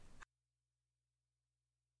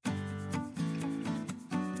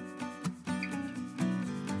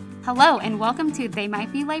Hello, and welcome to They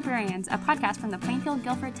Might Be Librarians, a podcast from the Plainfield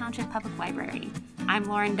Guilford Township Public Library. I'm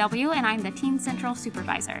Lauren W., and I'm the Teen Central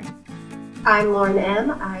Supervisor. I'm Lauren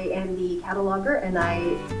M. I am the cataloger, and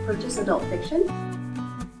I purchase adult fiction.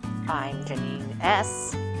 I'm Janine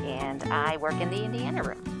S., and I work in the Indiana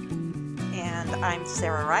room. And I'm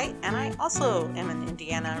Sarah Wright, and I also am an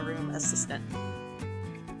Indiana room assistant.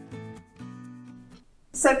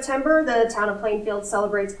 September, the town of Plainfield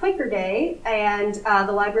celebrates Quaker Day, and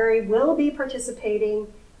the library will be participating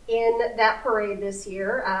in that parade this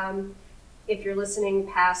year. If you're listening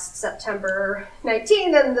past September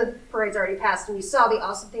 19, then the parade's already passed and you saw the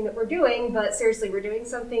awesome thing that we're doing, but seriously, we're doing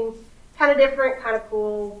something kind of different, kind of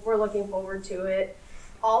cool. We're looking forward to it.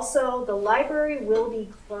 Also, the library will be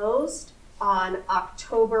closed on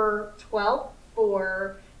October 12th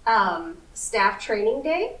for staff training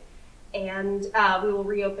day. And we will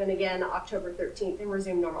reopen again October 13th and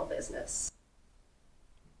resume normal business.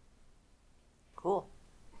 Cool.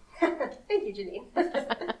 Thank you, Janine.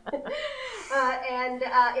 And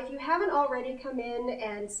if you haven't already come in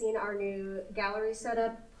and seen our new gallery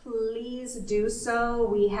setup, please do so.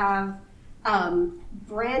 We have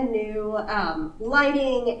brand new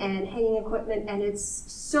lighting and hanging equipment, and it's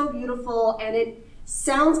so beautiful, and it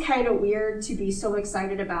sounds kind of weird to be so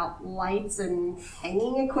excited about lights and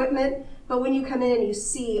hanging equipment, but when you come in and you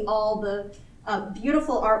see all the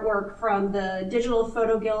beautiful artwork from the Digital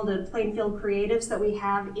Photo Guild and Plainfield Creatives that we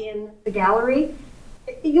have in the gallery,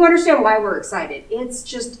 you understand why we're excited.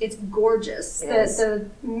 It's gorgeous. Yes. The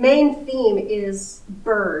main theme is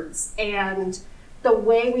birds, and the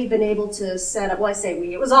way we've been able to set up, well, I say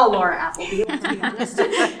we, it was all Laura Appleby, to be honest.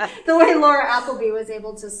 The way Laura Appleby was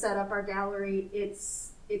able to set up our gallery,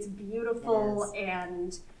 it's beautiful,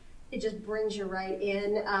 and it just brings you right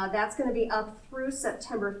in. That's going to be up through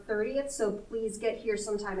September 30th, so please get here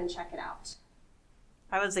sometime and check it out.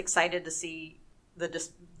 I was excited to see the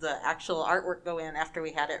actual artwork go in after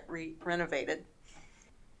we had it renovated.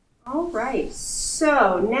 All right,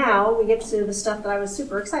 so now we get to the stuff that I was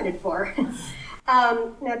super excited for.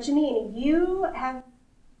 Now, Janine, you have,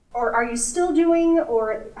 or are you still doing,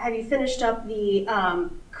 or have you finished up the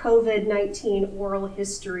COVID-19 oral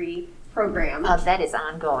history program? That is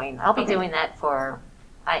ongoing. I'll be doing that for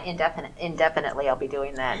indefinitely. I'll be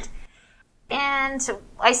doing that. And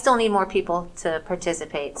I still need more people to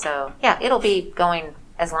participate. So, yeah, it'll be going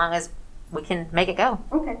as long as we can make it go.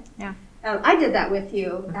 Okay. Yeah. I did that with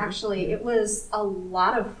you, actually. It was a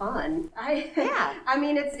lot of fun. I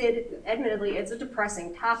mean, admittedly, it's a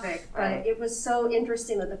depressing topic, but Right. It was so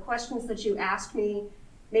interesting that the questions that you asked me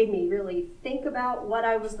made me really think about what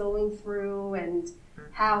I was going through and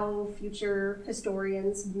how future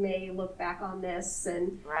historians may look back on this.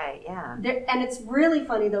 And Right, yeah. and it's really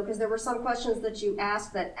funny, though, because there were some questions that you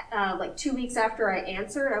asked that, like 2 weeks after I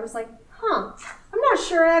answered, I was like, I'm not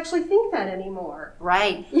sure I actually think that anymore.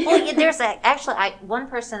 Right. Well, yeah, there's one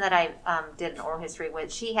person that I did an oral history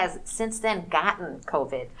with, she has since then gotten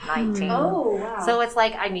COVID-19. Oh, wow. So it's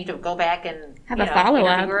like I need to go back and Have a follow-up.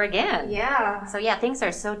 interview her again. Yeah. So yeah, things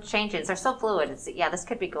are so changing. They're so fluid. This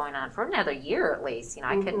could be going on for another year at least.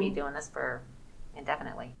 I could be doing this for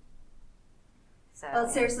indefinitely. So, Well,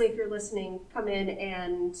 seriously, if you're listening, come in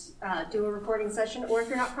and do a recording session. Or if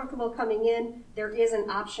you're not comfortable coming in, there is an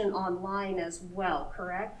option online as well,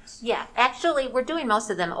 correct? Yeah, actually, we're doing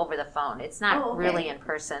most of them over the phone. It's not Oh, okay. really in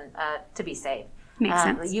person to be safe. Makes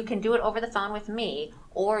sense. You can do it over the phone with me,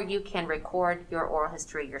 or you can record your oral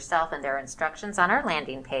history yourself, and there are instructions on our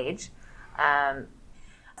landing page.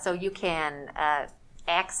 So you can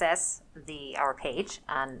access our page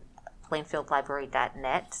on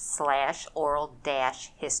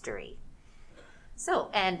plainfieldlibrary.net/oral-history. So,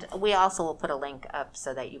 and we also will put a link up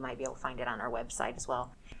so that you might be able to find it on our website as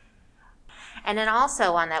well. And then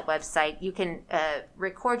also on that website, you can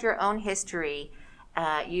record your own history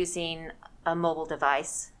using a mobile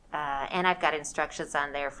device. And I've got instructions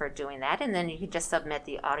on there for doing that. And then you can just submit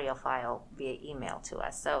the audio file via email to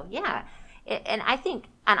us. So, yeah. And I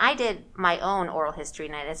did my own oral history,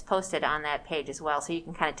 and it's posted on that page as well, so you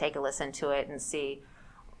can kind of take a listen to it and see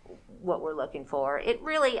what we're looking for.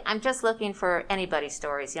 I'm just looking for anybody's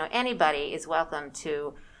stories. Anybody is welcome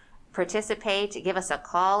to participate. Give us a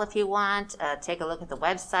call if you want. Take a look at the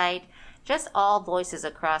website. Just all voices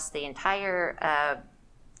across the entire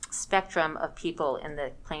spectrum of people in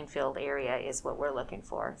the Plainfield area is what we're looking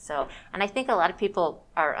for. So, and I think a lot of people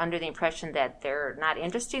are under the impression that they're not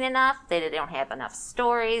interesting enough, they don't have enough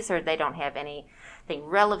stories, or they don't have anything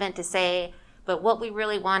relevant to say. But what we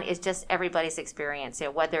really want is just everybody's experience,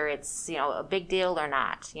 whether it's a big deal or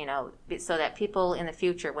not, so that people in the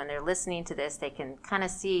future, when they're listening to this, they can kind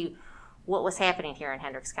of see what was happening here in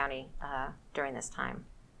Hendricks County during this time.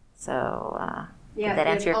 So yeah, did that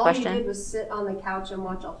answer your all question? You did was sit on the couch and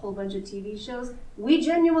watch a whole bunch of TV shows, we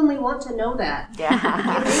genuinely want to know that.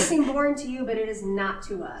 Yeah. It may seem boring to you, but it is not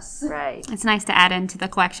to us. Right. It's nice to add into the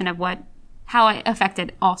collection of how it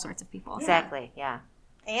affected all sorts of people. Exactly, yeah.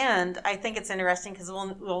 And I think it's interesting because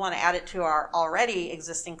we'll want to add it to our already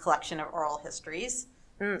existing collection of oral histories.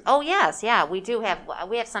 Oh, yes, yeah. We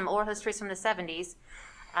have some oral histories from the 70s.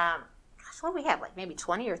 What do we have, like maybe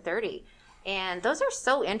 20 or 30? And those are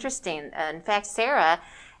so interesting. In fact, Sarah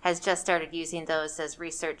has just started using those as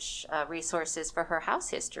research resources for her house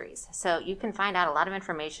histories. So you can find out a lot of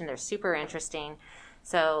information. They're super interesting.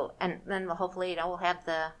 So, and then hopefully, we'll have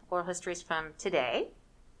the oral histories from today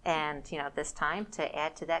and, this time to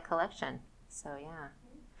add to that collection. So, yeah.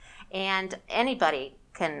 And anybody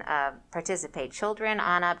can participate, children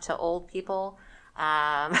on up to old people.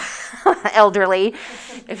 Elderly,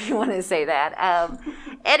 if you want to say that.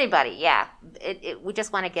 Anybody, yeah. We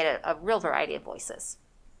just want to get a real variety of voices.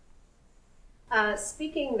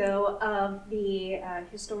 Speaking, though, of the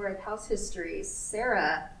historic house histories,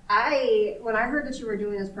 Sarah, when I heard that you were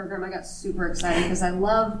doing this program, I got super excited because I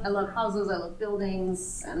love houses, I love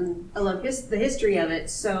buildings, and I love the history of it.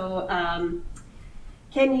 So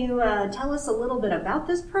can you tell us a little bit about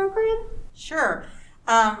this program? Sure.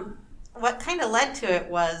 What kind of led to it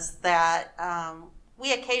was that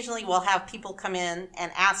we occasionally will have people come in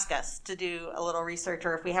and ask us to do a little research,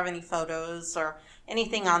 or if we have any photos or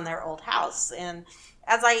anything on their old house. And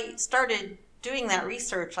as I started doing that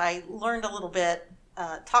research, I learned a little bit,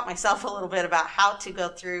 taught myself a little bit about how to go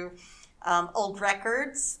through old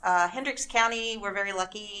records. Hendricks County, we're very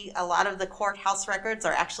lucky. A lot of the courthouse records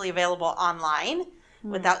are actually available online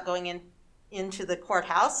without going into the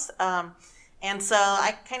courthouse. And so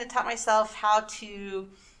I kind of taught myself how to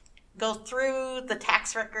go through the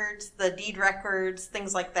tax records, the deed records,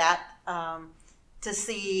 things like that, to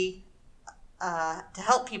see, to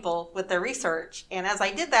help people with their research. And as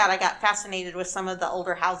I did that, I got fascinated with some of the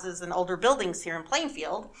older houses and older buildings here in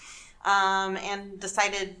Plainfield, and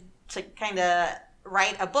decided to kind of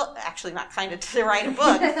write a book, actually not kind of, to write a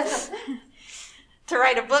book, to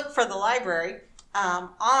write a book for the library.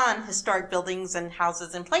 On historic buildings and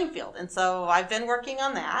houses in Plainfield. And so I've been working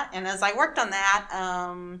on that. And as I worked on that,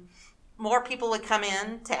 more people would come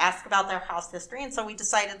in to ask about their house history. And so we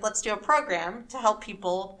decided, let's do a program to help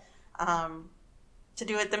people to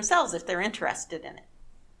do it themselves if they're interested in it.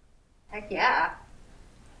 Heck yeah.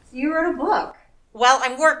 So you wrote a book. Well,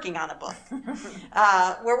 I'm working on a book.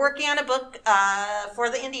 We're working on a book for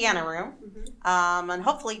the Indiana Room, and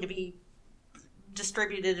hopefully to be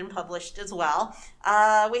distributed and published as well.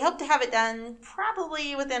 We hope to have it done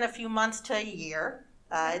probably within a few months to a year.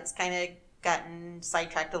 It's kind of gotten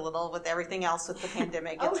sidetracked a little with everything else with the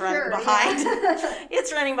pandemic. It's running behind.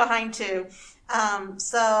 It's running behind too.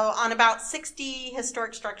 So on about 60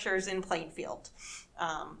 historic structures in Plainfield.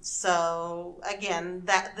 So again,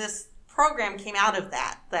 this program came out of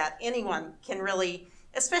that anyone can really,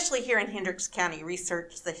 especially here in Hendricks County,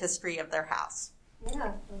 research the history of their house.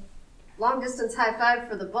 Yeah. Long distance high five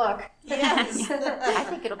for the book. Yes. I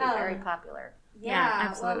think it'll be very popular. Yeah,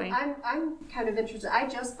 absolutely. Well, I'm kind of interested. I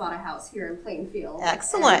just bought a house here in Plainfield.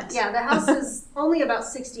 Excellent. And, yeah, the house is only about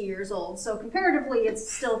 60 years old, so comparatively it's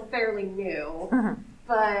still fairly new.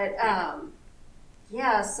 But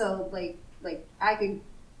yeah, so like I could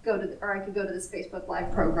go to this Facebook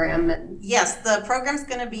Live program and yes, the program's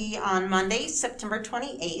going to be on Monday, September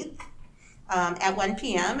 28th. At 1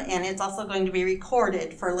 p.m. and it's also going to be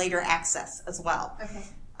recorded for later access as well. Okay.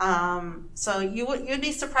 So you'd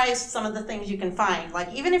be surprised some of the things you can find.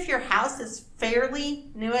 Like even if your house is fairly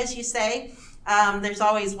new, as you say, there's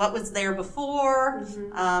always what was there before,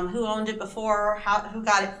 who owned it before, who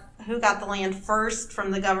got the land first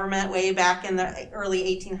from the government way back in the early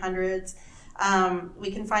 1800s.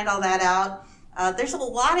 We can find all that out. There's a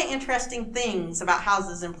lot of interesting things about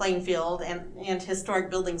houses in Plainfield and historic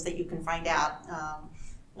buildings that you can find out.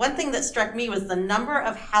 One thing that struck me was the number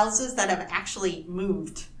of houses that have actually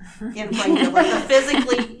moved in Plainfield. Like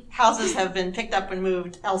physically, houses have been picked up and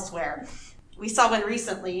moved elsewhere. We saw one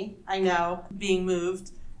recently, I know, being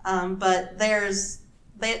moved, but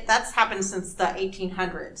that's happened since the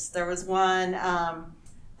 1800s. There was one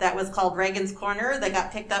that was called Reagan's Corner that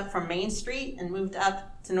got picked up from Main Street and moved up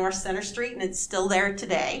to North Center Street, and it's still there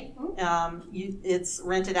today. It's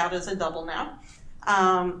rented out as a double now.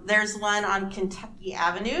 There's one on Kentucky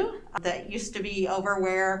Avenue that used to be over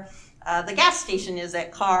where the gas station is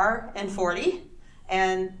at Carr and 40,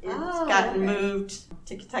 and it's gotten moved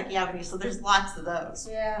to Kentucky Avenue, so there's lots of those.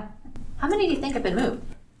 yeah. How many do you think have been moved?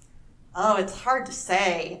 Oh, it's hard to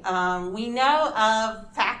say. We know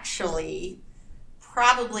of factually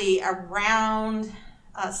probably around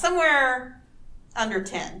somewhere under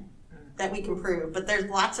 10 that we can prove, but there's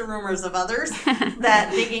lots of rumors of others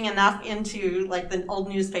that digging enough into like the old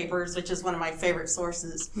newspapers, which is one of my favorite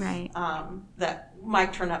sources, Right. that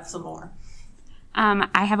might turn up some more.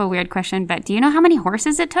 I have a weird question, but do you know how many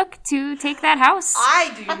horses it took to take that house?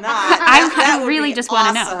 I do not. I really just want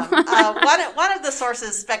to know. One of the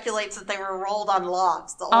sources speculates that they were rolled on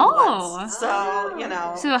logs, the old ones. So,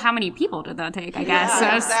 So how many people did that take, I guess? So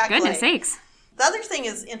exactly. Goodness sakes. The other thing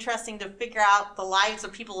is interesting to figure out the lives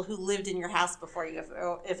of people who lived in your house before you,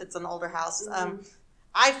 if it's an older house.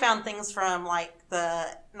 I found things from like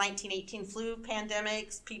the 1918 flu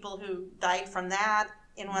pandemics, people who died from that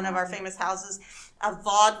in one of our famous houses. A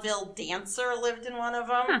vaudeville dancer lived in one of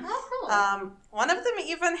them. One of them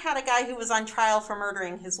even had a guy who was on trial for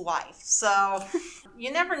murdering his wife. So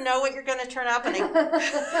you never know what you're going to turn up.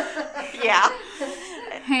 Yeah,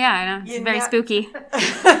 I know. It's very spooky.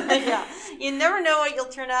 Yeah. You never know what you'll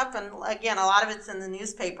turn up. And again, a lot of it's in the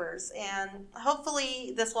newspapers. And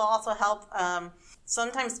hopefully this will also help.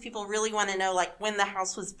 Sometimes people really want to know like when the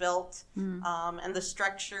house was built and the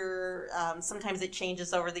structure. Sometimes it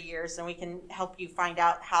changes over the years, and we can help you find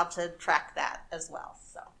out how to track that as well.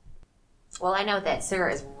 Well, I know that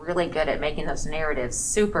Sarah is really good at making those narratives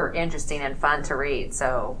super interesting and fun to read.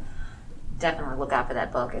 So definitely look out for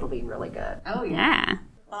that book. It'll be really good. Oh, yeah.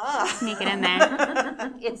 Sneak it in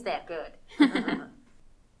there. It's that good.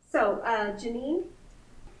 So, Janine,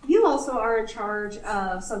 you also are in charge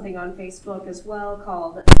of something on Facebook as well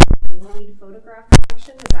called the Mead Photograph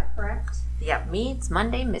Collection. Is that correct? Yeah, Mead's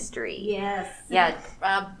Monday Mystery. Yes. Yeah,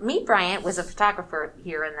 Mead Bryant was a photographer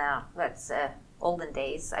here in the olden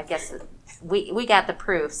days. I guess we got the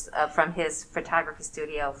proofs from his photography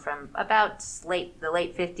studio from about the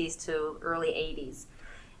late 50s to early 80s.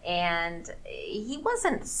 And he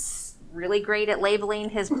wasn't really great at labeling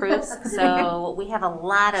his proofs, so we have a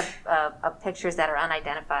lot of pictures that are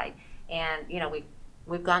unidentified. And,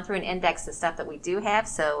 we've gone through and indexed the stuff that we do have,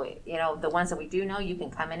 so, the ones that we do know, you can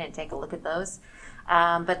come in and take a look at those.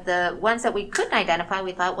 But the ones that we couldn't identify,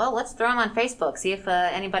 we thought, well, let's throw them on Facebook, see if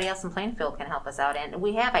anybody else in Plainfield can help us out. And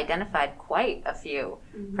we have identified quite a few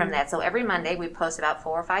from that. So every Monday we post about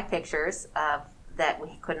 4 or 5 pictures that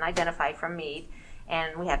we couldn't identify from Mead.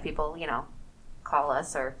 And we have people, call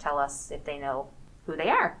us or tell us if they know who they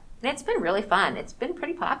are. And it's been really fun. It's been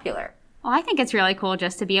pretty popular. Well, I think it's really cool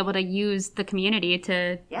just to be able to use the community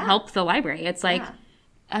to help the library. It's like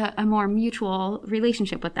a more mutual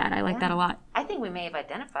relationship with that. I like that a lot. I think we may have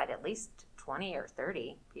identified at least 20 or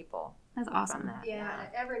 30 people. That's awesome. From that. Yeah,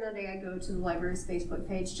 every Monday I go to the library's Facebook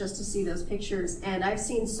page just to see those pictures, and I've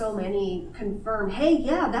seen so many confirm, hey,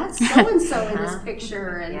 yeah, that's so-and-so in this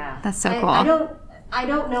picture. And that's so cool. I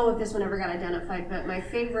don't know if this one ever got identified, but my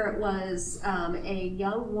favorite was a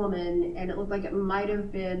young woman, and it looked like it might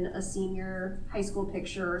have been a senior high school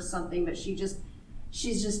picture or something, but she's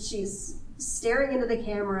staring into the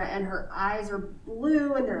camera, and her eyes are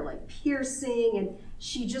blue, and they're like piercing, and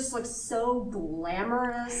she just looks so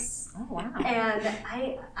glamorous. Oh, wow. And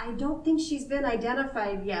I don't think she's been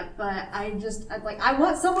identified yet, but I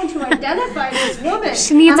want someone to identify this woman.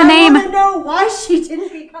 She needs a name. I want to know why she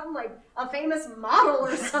didn't become like a famous model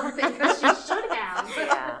or something, because she should have.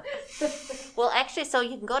 Yeah. Well, actually, so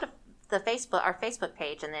you can go to our Facebook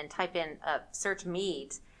page, and then type in search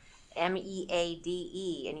Mead,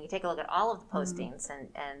 MEADE, and you can take a look at all of the postings.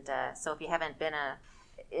 And so if you haven't been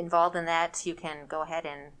involved in that, you can go ahead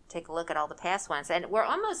and take a look at all the past ones. And we're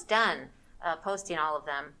almost done posting all of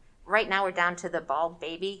them. Right now we're down to the bald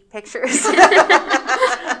baby pictures,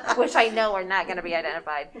 which I know are not going to be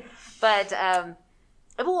identified. But I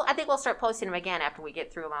think we'll start posting them again after we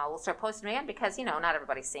get through them all. We'll start posting them again because, not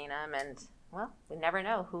everybody's seen them. And, well, we never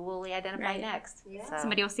know who will we identify next. Yeah. So.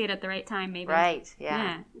 Somebody will see it at the right time, maybe. Right,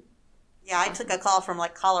 yeah. Yeah, I took a call from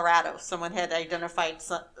like Colorado. Someone had identified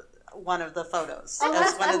one of the photos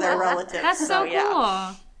as one of their relatives. That's so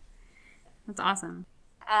cool. That's awesome.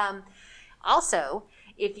 Also,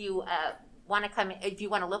 if you want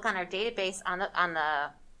to look on our database on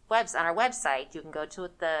our website, you can go to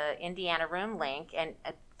the Indiana Room link and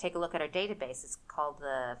take a look at our database. It's called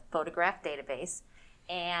the Photograph Database,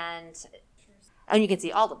 and you can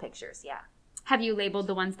see all the pictures. Yeah. Have you labeled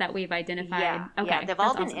the ones that we've identified? Yeah. Okay. Yeah, they've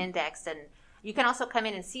all been indexed, and you can also come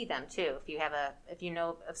in and see them too. If you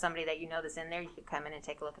know of somebody that you know that's in there, you could come in and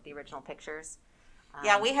take a look at the original pictures.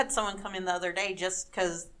 Yeah, we had someone come in the other day just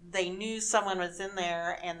because they knew someone was in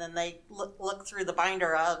there, and then they looked through the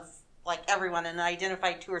binder of like everyone and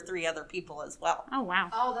identified 2 or 3 other people as well. Oh, wow.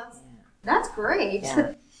 Oh, that's great.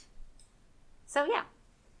 Yeah. So, yeah.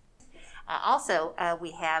 Also,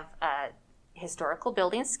 we have a historical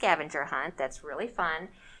building scavenger hunt. That's really fun.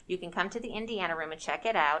 You can come to the Indiana room and check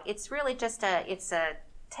it out. It's really just it's a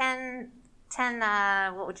 10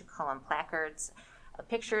 what would you call them, placards,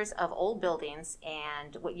 pictures of old buildings,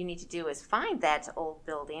 and what you need to do is find that old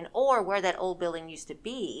building or where that old building used to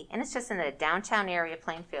be, and it's just in the downtown area of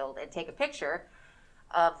Plainfield, and take a picture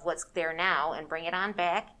of what's there now and bring it on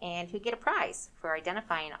back, and you get a prize for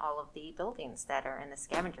identifying all of the buildings that are in the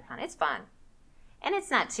scavenger hunt. It's fun. And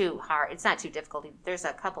it's not too hard. It's not too difficult. There's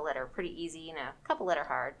a couple that are pretty easy and a couple that are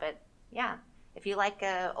hard. But, yeah, if you like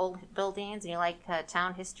old buildings and you like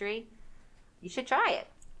town history, you should try it.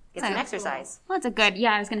 Get some exercise. Well, it's a good,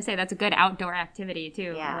 I was going to say that's a good outdoor activity,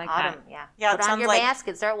 too. Yeah, I like autumn, that. yeah. Put on your mask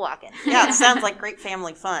and start walking. Yeah, it sounds like great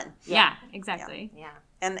family fun. Yeah, exactly. Yeah.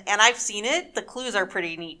 And I've seen it. The clues are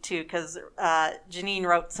pretty neat, too, because Janine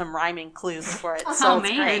wrote some rhyming clues for it. So it's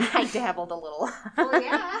man. great. I dabbled a little. Well,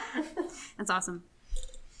 yeah. That's awesome.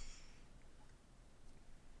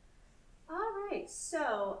 All right,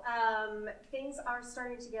 so things are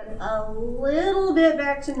starting to get a little bit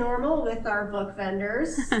back to normal with our book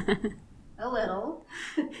vendors. A little.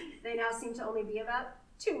 They now seem to only be about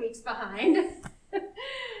 2 weeks behind.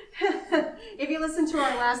 If you listen to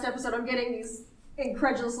our last episode, I'm getting these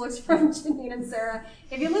incredulous looks from Janine and Sarah.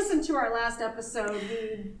 If you listen to our last episode,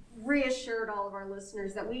 we reassured all of our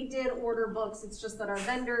listeners that we did order books. It's just that our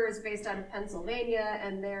vendor is based out of Pennsylvania,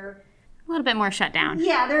 and they're A little bit more shut down.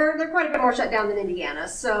 Yeah, they're quite a bit more shut down than Indiana.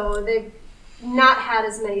 So they've not had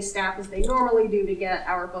as many staff as they normally do to get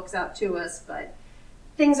our books out to us, but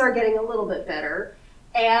things are getting a little bit better.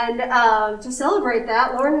 And to celebrate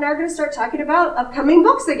that, Lauren and I are going to start talking about upcoming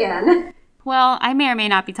books again. Well, I may or may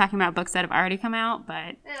not be talking about books that have already come out,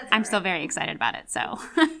 but That's I'm all still right. very excited about it. So,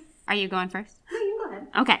 are you going first? No, you go ahead.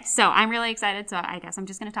 Okay, so I'm really excited, so I guess I'm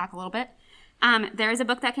just going to talk a little bit. There is a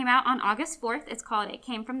book that came out on August 4th. It's called It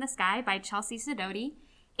Came from the Sky by Chelsea Sidoti.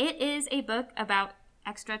 It is a book about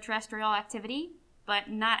extraterrestrial activity, but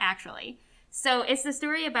not actually. So it's the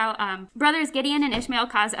story about brothers Gideon and Ishmael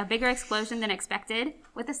cause a bigger explosion than expected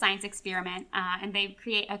with a science experiment, and they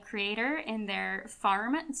create a crater in their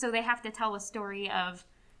farm. So they have to tell a story of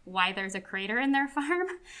why there's a crater in their farm.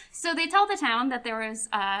 So they tell the town that there was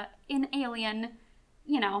an alien,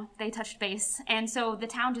 they touched base. And so the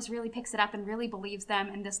town just really picks it up and really believes them,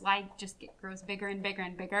 and this lie just grows bigger and bigger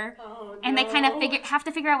and bigger. Oh, and they no. kind of have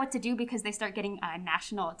to figure out what to do because they start getting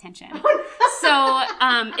national attention. So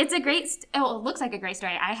it's a great, it looks like a great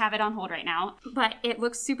story. I have it on hold right now, but it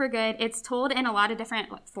looks super good. It's told in a lot of different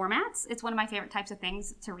formats. It's one of my favorite types of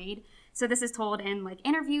things to read. So this is told in like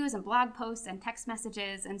interviews and blog posts and text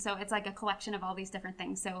messages. And so it's like a collection of all these different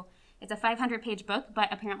things. So it's a 500-page book, but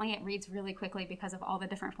apparently it reads really quickly because of all the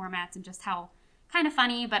different formats and just how kind of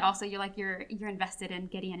funny, but also you're invested in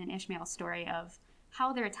Gideon and Ishmael's story of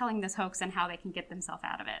how they're telling this hoax and how they can get themselves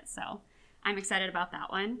out of it. So I'm excited about that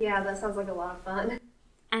one. Yeah, that sounds like a lot of fun.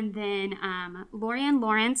 And then Lorian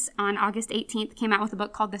Lawrence on August 18th came out with a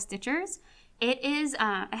book called The Stitchers. It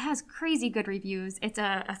has crazy good reviews. It's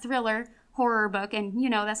a thriller horror book, and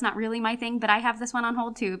that's not really my thing, but I have this one on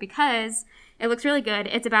hold too because it looks really good.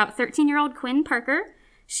 It's about 13-year-old Quinn Parker.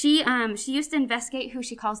 She used to investigate who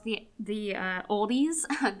she calls the oldies,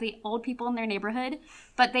 the old people in their neighborhood,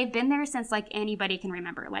 but they've been there since like anybody can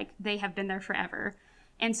remember. Like they have been there forever.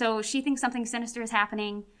 And so she thinks something sinister is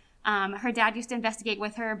happening. Her dad used to investigate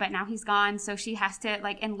with her, but now he's gone, so she has to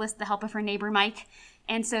like enlist the help of her neighbor Mike.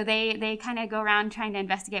 And so they kind of go around trying to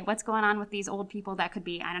investigate what's going on with these old people that could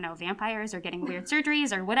be, I don't know, vampires or getting weird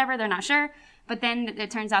surgeries or whatever. They're not sure. But then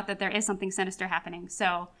it turns out that there is something sinister happening.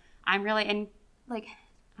 So I'm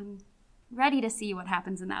I'm ready to see what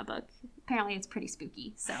happens in that book. Apparently it's pretty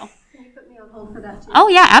spooky. So. Can you put me on hold for that too? Oh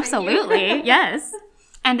yeah, absolutely. Yes.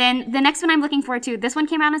 And then the next one I'm looking forward to, this one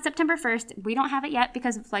came out on September 1st. We don't have it yet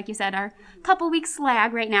because, like you said, our couple weeks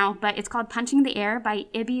lag right now, but it's called Punching the Air by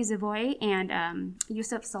Ibi Zavoy and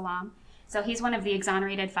Yusuf Salam. So he's one of the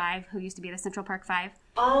exonerated 5 who used to be the Central Park 5.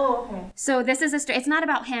 Oh, okay. So this is it's not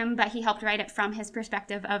about him, but he helped write it from his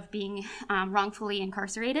perspective of being wrongfully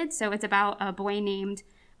incarcerated. So it's about a boy named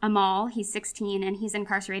Amal. He's 16 and he's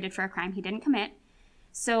incarcerated for a crime he didn't commit.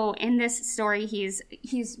 So in this story, he's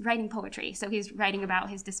writing poetry. So he's writing about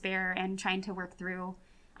his despair and trying to work through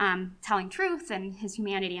telling truth and his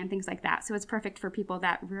humanity and things like that. So it's perfect for people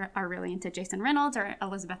that are really into Jason Reynolds or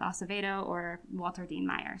Elizabeth Acevedo or Walter Dean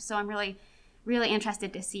Meyer. So I'm really, really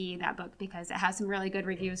interested to see that book because it has some really good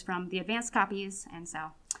reviews from the advanced copies. And so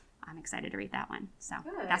I'm excited to read that one. So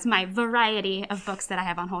Good. That's my variety of books that I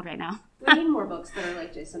have on hold right now. We need more books that are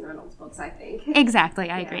like Jason Reynolds books, I think. Exactly.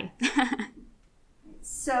 I agree.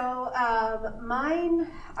 So mine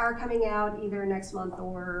are coming out either next month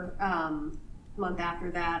or month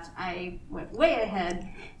after that. I went way ahead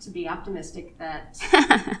to be optimistic that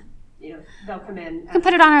they'll come in. You can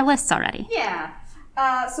put it on our lists already. Yeah.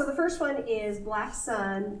 So the first one is Black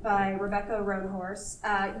Sun by Rebecca Roanhorse.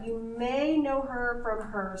 You may know her from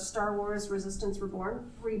her Star Wars Resistance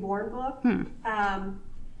Reborn book,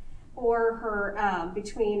 or her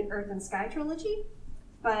Between Earth and Sky trilogy.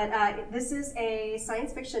 But this is a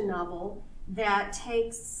science fiction novel that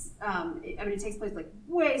takes, it takes place like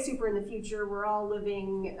way super in the future. We're all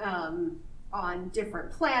living on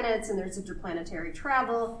different planets, and there's interplanetary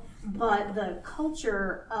travel. But the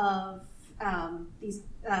culture of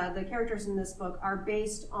the characters in this book are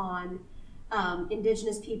based on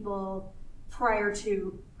indigenous people prior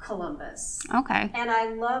to Columbus. Okay. And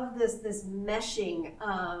I love this meshing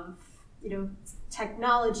of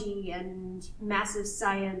technology and massive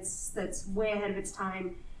science that's way ahead of its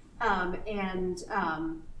time, and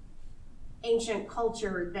ancient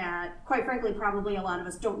culture that, quite frankly, probably a lot of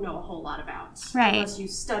us don't know a whole lot about. Right. Unless you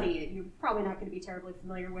study it, you're probably not going to be terribly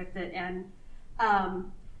familiar with it. And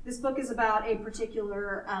this book is about a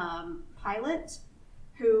particular pilot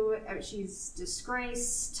who, she's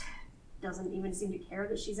disgraced, doesn't even seem to care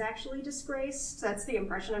that she's actually disgraced. That's the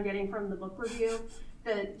impression I'm getting from the book review,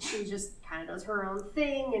 that she just kind of does her own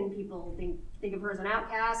thing, and people think of her as an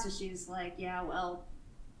outcast, and she's like, yeah, well,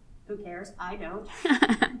 who cares? I don't.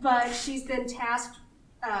 But she's been tasked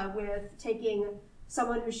with taking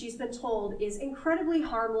someone who she's been told is incredibly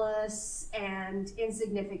harmless and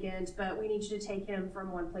insignificant, but we need you to take him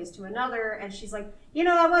from one place to another. And she's like,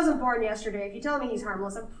 I wasn't born yesterday. If you tell me he's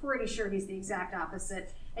harmless, I'm pretty sure he's the exact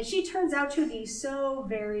opposite. And she turns out to be so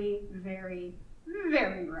very, very,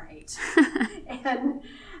 very right. And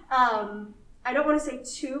I don't want to say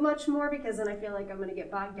too much more, because then I feel like I'm going to get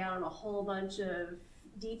bogged down in a whole bunch of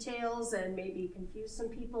details and maybe confuse some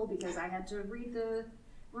people, because I had to read the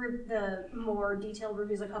more detailed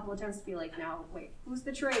reviews a couple of times to be like, now, wait, who's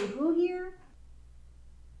betraying who here?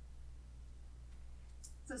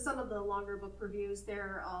 So some of the longer book reviews,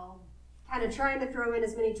 they're all kind of trying to throw in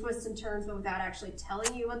as many twists and turns, but without actually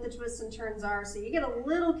telling you what the twists and turns are. So you get a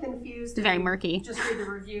little confused. Very murky. Just read the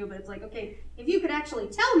review, but it's like, okay, if you could actually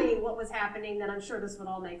tell me what was happening, then I'm sure this would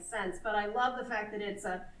all make sense. But I love the fact that it's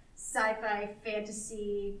a sci-fi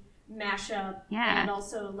fantasy mashup, and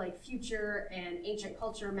also like future and ancient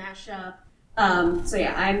culture mashup. So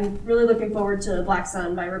yeah, I'm really looking forward to Black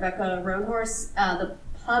Sun by Rebecca Roanhorse. The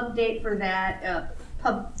pub date for that,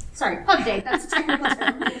 pub date, that's a technical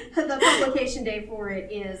term. The publication date for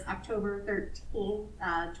it is October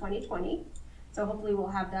 13th, 2020. So hopefully we'll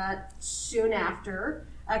have that soon after,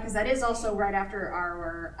 because that is also right after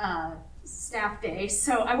our staff day.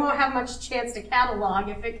 So I won't have much chance to catalog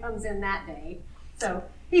if it comes in that day. So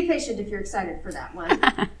be patient if you're excited for that one.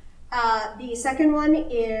 The second one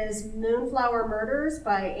is Moonflower Murders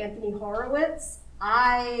by Anthony Horowitz.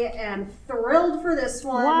 I am thrilled for this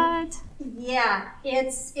one. What? Yeah,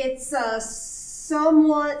 it's a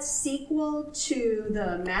somewhat sequel to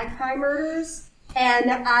the Magpie Murders,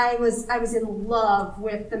 and I was in love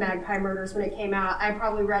with the Magpie Murders when it came out. I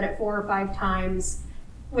probably read it 4 or 5 times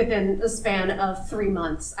within the span of 3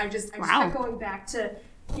 months. I just kept going back to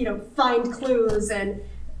find clues and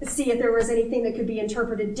see if there was anything that could be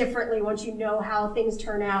interpreted differently once you know how things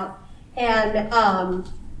turn out. And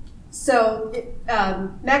so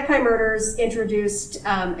Magpie Murders introduced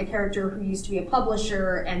a character who used to be a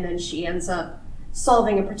publisher, and then she ends up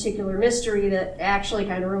solving a particular mystery that actually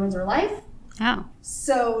kind of ruins her life. Oh.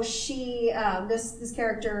 So she, this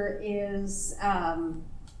character is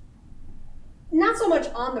not so much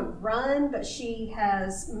on the run, but she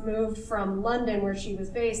has moved from London, where she was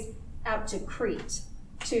based, out to Crete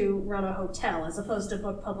to run a hotel as opposed to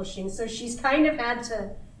book publishing. So she's kind of had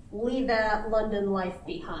to leave that London life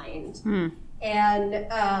behind.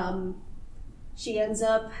 And she ends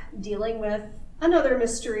up dealing with another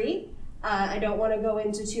mystery. I don't want to go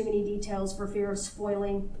into too many details for fear of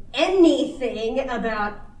spoiling anything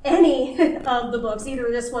about any of the books, either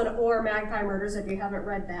this one or Magpie Murders, if you haven't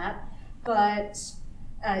read that. But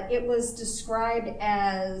it was described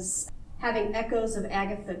as having echoes of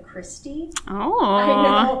Agatha Christie. Oh. I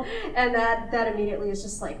know. And that immediately is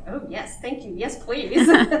just like, oh, yes, thank you. Yes, please.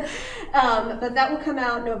 But that will come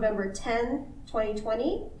out November 10,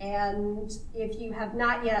 2020. And if you have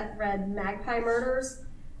not yet read Magpie Murders,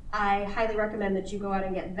 I highly recommend that you go out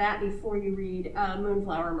and get that before you read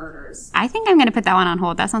Moonflower Murders. I think I'm going to put that one on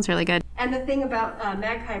hold. That sounds really good. And the thing about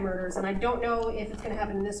Magpie Murders, and I don't know if it's going to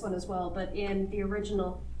happen in this one as well, but in the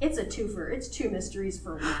original, it's a twofer. It's 2 mysteries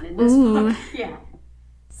for one in this book. Yeah.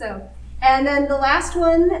 So, And then the last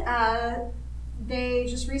one, they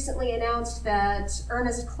just recently announced that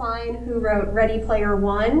Ernest Cline, who wrote Ready Player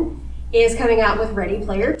One, is coming out with Ready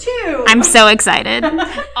Player Two. I'm so excited.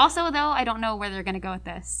 Also, though, I don't know where they're going to go with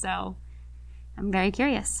this, so I'm very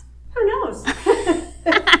curious. Who knows?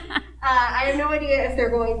 I have no idea if they're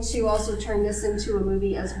going to also turn this into a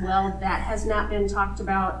movie as well. That has not been talked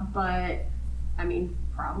about, but I mean,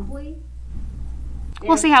 probably.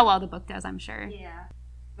 We'll see how well the book does, I'm sure. Yeah.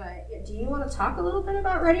 But do you want to talk a little bit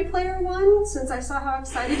about Ready Player One, since I saw how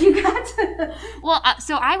excited you got? Well,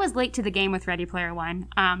 so I was late to the game with Ready Player One,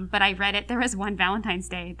 but I read it. There was one Valentine's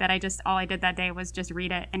Day that all I did that day was just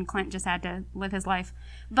read it, and Clint just had to live his life.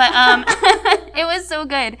 But it was so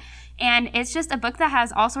good. And it's just a book that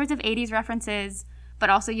has all sorts of 80s references, but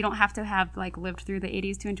also you don't have to have like lived through the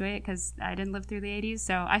 80s to enjoy it, because I didn't live through the 80s,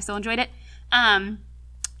 so I still enjoyed it.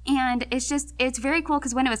 And it's very cool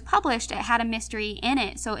because when it was published, it had a mystery in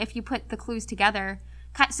it. So if you put the clues together,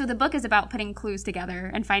 so the book is about putting clues together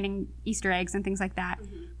and finding Easter eggs and things like that.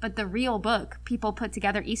 Mm-hmm. But the real book, people put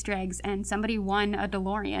together Easter eggs, and somebody won a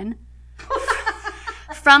DeLorean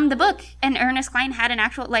from the book. And Ernest Cline had an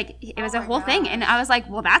actual, like, it was a whole thing. And I was like,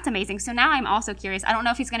 well, that's amazing. So now I'm also curious. I don't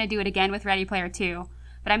know if he's going to do it again with Ready Player 2.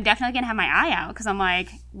 But I'm definitely going to have my eye out, because I'm like,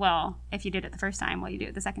 well, if you did it the first time, will you do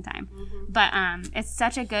it the second time? Mm-hmm. But it's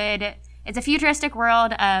such a good, it's a futuristic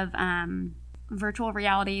world of virtual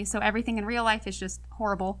reality. So everything in real life is just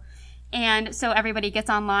horrible. And so everybody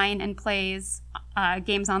gets online and plays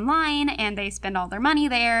games online, and they spend all their money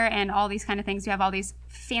there and all these kind of things. You have all these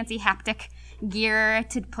fancy haptic gear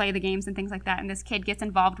to play the games and things like that. And this kid gets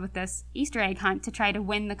involved with this Easter egg hunt to try to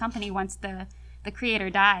win the company once the creator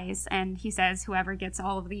dies, and he says whoever gets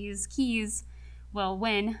all of these keys will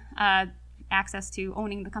win access to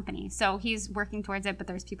owning the company. So he's working towards it, but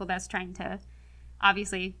there's people that's trying to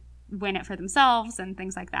obviously win it for themselves and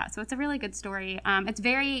things like that. So it's a really good story. It's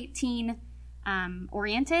very teen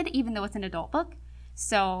oriented, even though it's an adult book.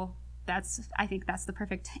 So I think that's the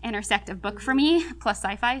perfect intersect of book for me, plus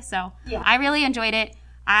sci-fi. So yeah. I really enjoyed it.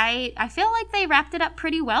 I feel like they wrapped it up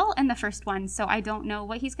pretty well in the first one, so I don't know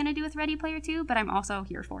what he's going to do with Ready Player 2, but I'm also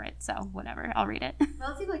here for it, so whatever, I'll read it.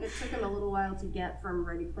 Well, it seemed like it took him a little while to get from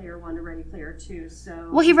Ready Player 1 to Ready Player 2, so...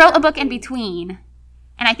 Well, he wrote a book in between,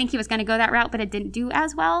 and I think he was going to go that route, but it didn't do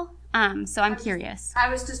as well, so I'm curious. I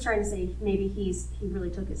was just trying to say maybe he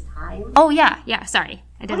really took his time. Oh, yeah, sorry.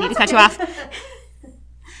 I didn't mean to cut you off.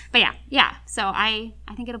 But yeah, so I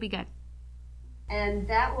think it'll be good. And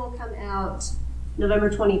that will come out November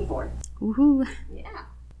 24th. Woohoo. Yeah.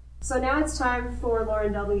 So now it's time for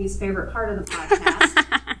Lauren W.'s favorite part of the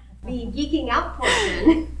podcast, the Geeking Out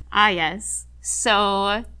portion. Ah, yes.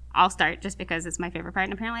 So I'll start just because it's my favorite part,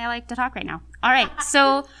 and apparently I like to talk right now. All right.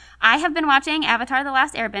 So I have been watching Avatar: The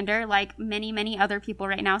Last Airbender like many, many other people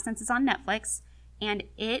right now since it's on Netflix, and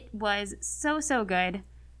it was so good.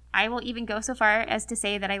 I will even go so far as to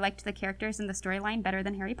say that I liked the characters and the storyline better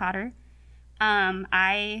than Harry Potter.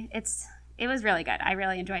 It was really good. I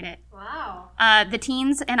really enjoyed it. Wow. The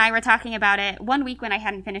teens and I were talking about it one week when I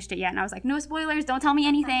hadn't finished it yet, and I was like, no spoilers, don't tell me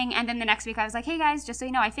anything. And then the next week I was like, hey guys, just so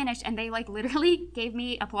you know, I finished. And they like literally gave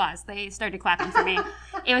me applause. They started clapping for me.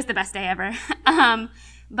 It was the best day ever.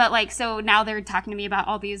 But like, so now they're talking to me about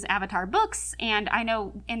all these Avatar books. And I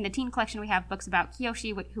know in the teen collection we have books about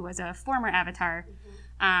Kyoshi, who was a former Avatar.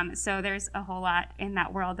 Mm-hmm. So there's a whole lot in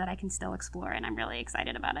that world that I can still explore, and I'm really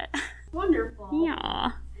excited about it. Wonderful.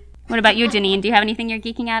 Yeah. What about you, Janine? Do you have anything you're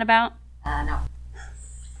geeking out about? No.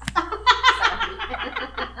 I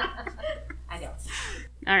don't.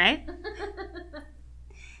 All right.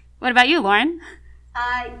 What about you, Lauren?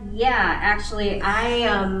 Yeah, actually,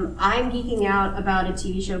 I'm geeking out about a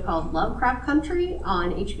TV show called Lovecraft Country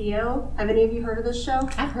on HBO. Have any of you heard of this show?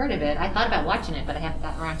 I've heard of it. I thought about watching it, but I haven't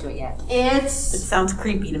gotten around to it yet. It sounds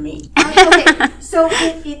creepy to me. Okay, so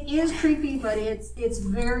it is creepy, but it's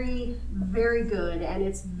very, very good, and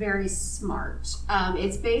it's very smart.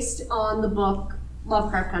 It's based on the book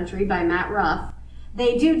Lovecraft Country by Matt Ruff.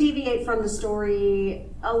 They do deviate from the story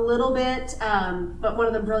a little bit, but one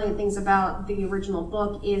of the brilliant things about the original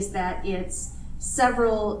book is that it's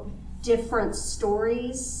several different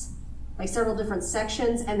stories, like several different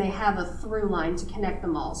sections, and they have a through line to connect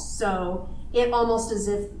them all. So it almost as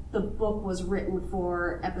if the book was written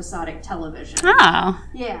for episodic television. Oh.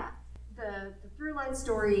 Yeah. The through line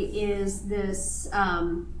story is this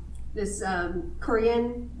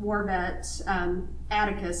Korean war vet,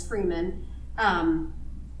 Atticus Freeman,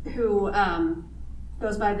 who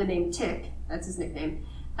goes by the name Tick, that's his nickname,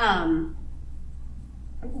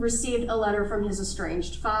 received a letter from his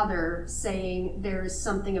estranged father saying there's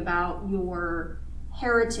something about your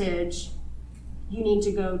heritage you need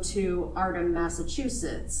to go to Arnhem,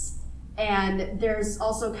 Massachusetts. And there's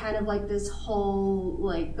also kind of like this whole,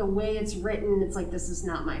 like, the way it's written, it's like, this is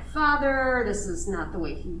not my father, this is not the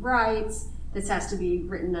way he writes, this has to be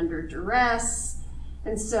written under duress.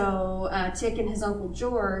 And so Tick and his Uncle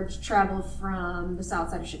George travel from the south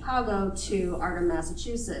side of Chicago to Arnhem,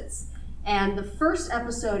 Massachusetts. And the first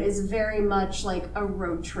episode is very much like a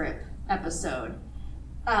road trip episode.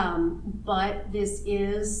 But this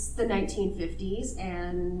is the 1950s,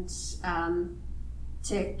 and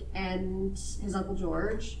Tick and his Uncle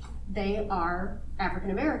George, they are African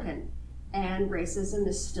American, and racism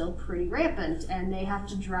is still pretty rampant, and they have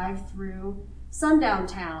to drive through sundown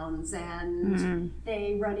towns, and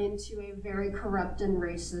they run into a very corrupt and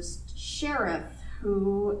racist sheriff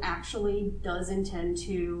who actually does intend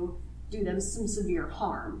to do them some severe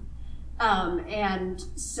harm. And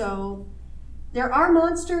so there are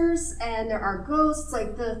monsters and there are ghosts.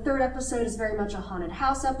 Like, the third episode is very much a haunted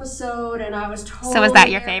house episode, and I was totally... So is that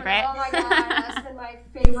your favorite? Oh my God, that's been my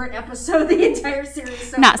favorite episode of the entire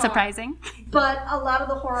series so Not far. surprising. But a lot of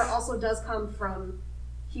the horror also does come from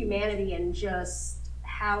humanity and just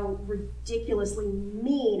how ridiculously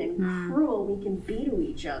mean and cruel we can be to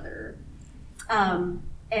each other. And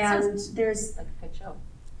there's... Like a good show.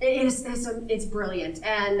 It's brilliant,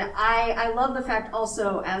 and I love the fact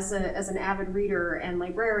also as an avid reader and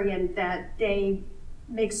librarian that they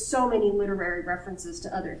make so many literary references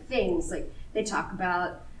to other things. Like, they talk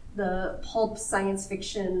about the pulp science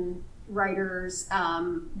fiction writers,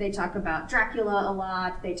 they talk about Dracula a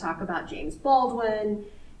lot, they talk about James Baldwin,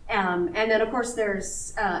 and then of course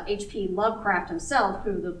there's H.P. Lovecraft himself,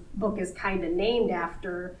 who the book is kind of named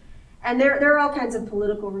after. And there are all kinds of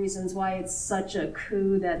political reasons why it's such a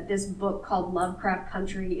coup that this book called Lovecraft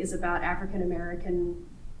Country is about African American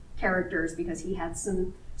characters, because he had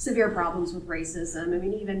some severe problems with racism. I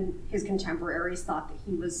mean, even his contemporaries thought that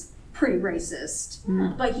he was pretty racist.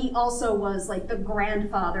 But he also was like the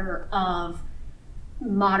grandfather of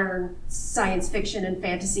modern science fiction and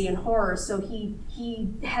fantasy and horror. So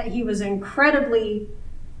he was incredibly...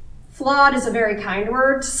 flawed is a very kind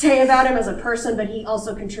word to say about him as a person, but he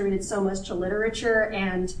also contributed so much to literature,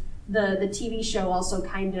 and the TV show also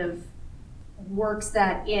kind of works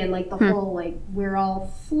that in, like the whole, like, we're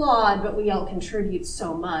all flawed, but we all contribute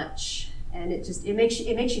so much, and it makes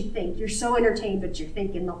you think. You're so entertained, but you're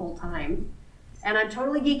thinking the whole time. And I'm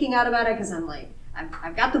totally geeking out about it, because I'm like,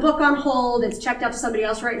 I've got the book on hold. It's checked out to somebody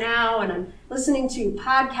else right now, and I'm listening to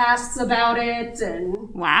podcasts about it.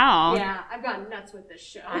 And wow, yeah, I've gone nuts with this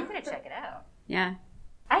show. I'm gonna check it out. Yeah,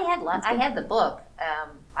 I had the book.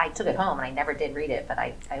 I took it home and I never did read it, but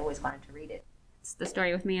I always wanted to read it. it's the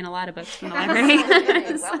story with me and a lot of books from the library.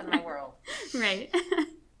 Welcome to my world. Right.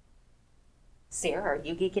 Sarah, are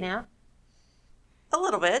you geeking out? A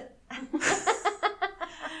little bit.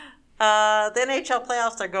 The NHL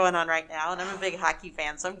playoffs are going on right now, and I'm a big hockey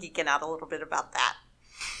fan, so I'm geeking out a little bit about that.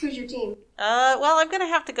 Who's your team? Well, I'm going to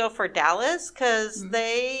have to go for Dallas, because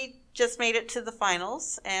they just made it to the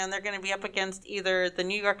finals, and they're going to be up against either the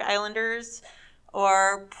New York Islanders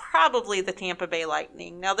or probably the Tampa Bay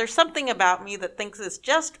Lightning. Now, there's something about me that thinks it's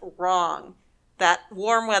just wrong that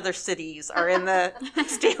warm weather cities are in the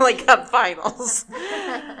Stanley Cup finals.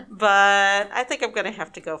 But I think I'm going to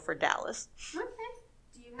have to go for Dallas. Okay.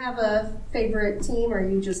 Have a favorite team, or are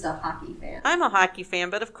you just a hockey fan? I'm a hockey fan,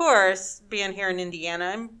 but of course, being here in Indiana,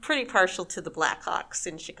 I'm pretty partial to the Blackhawks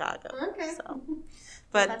in Chicago. Okay. So.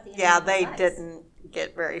 But yeah, they didn't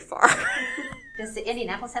get very far. Does the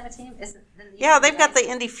Indianapolis have a team? Yeah, they've got the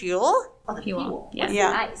Indy Fuel. Oh, the Fuel. Yeah.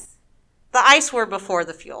 Yeah. The Ice. The Ice were before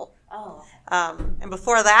the Fuel. Oh. And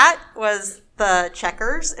before that was the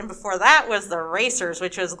Checkers, and before that was the Racers,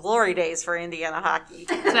 which was glory days for Indiana hockey.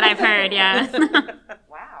 That's what I've heard, yeah.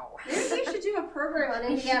 Wow. Maybe we should do a program on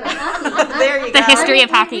Indiana hockey. There you go. The history of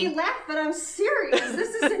hockey. We laugh, but I'm serious.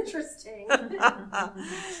 This is interesting.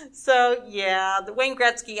 So, yeah, the Wayne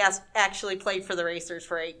Gretzky actually played for the Racers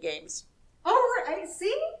for 8 games. Oh, I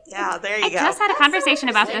see? Yeah, there you I go. just had a conversation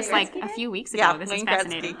about Wayne this like Gretzky a did? few weeks ago. Yeah, This Wayne is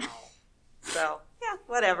fascinating. Gretzky. So, yeah,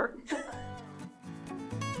 whatever.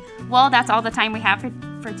 Well, that's all the time we have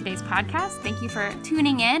for today's podcast. Thank you for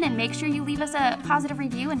tuning in, and make sure you leave us a positive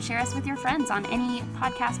review and share us with your friends on any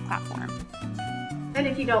podcast platform. And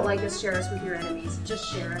if you don't like us, share us with your enemies.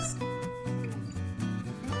 Just share us.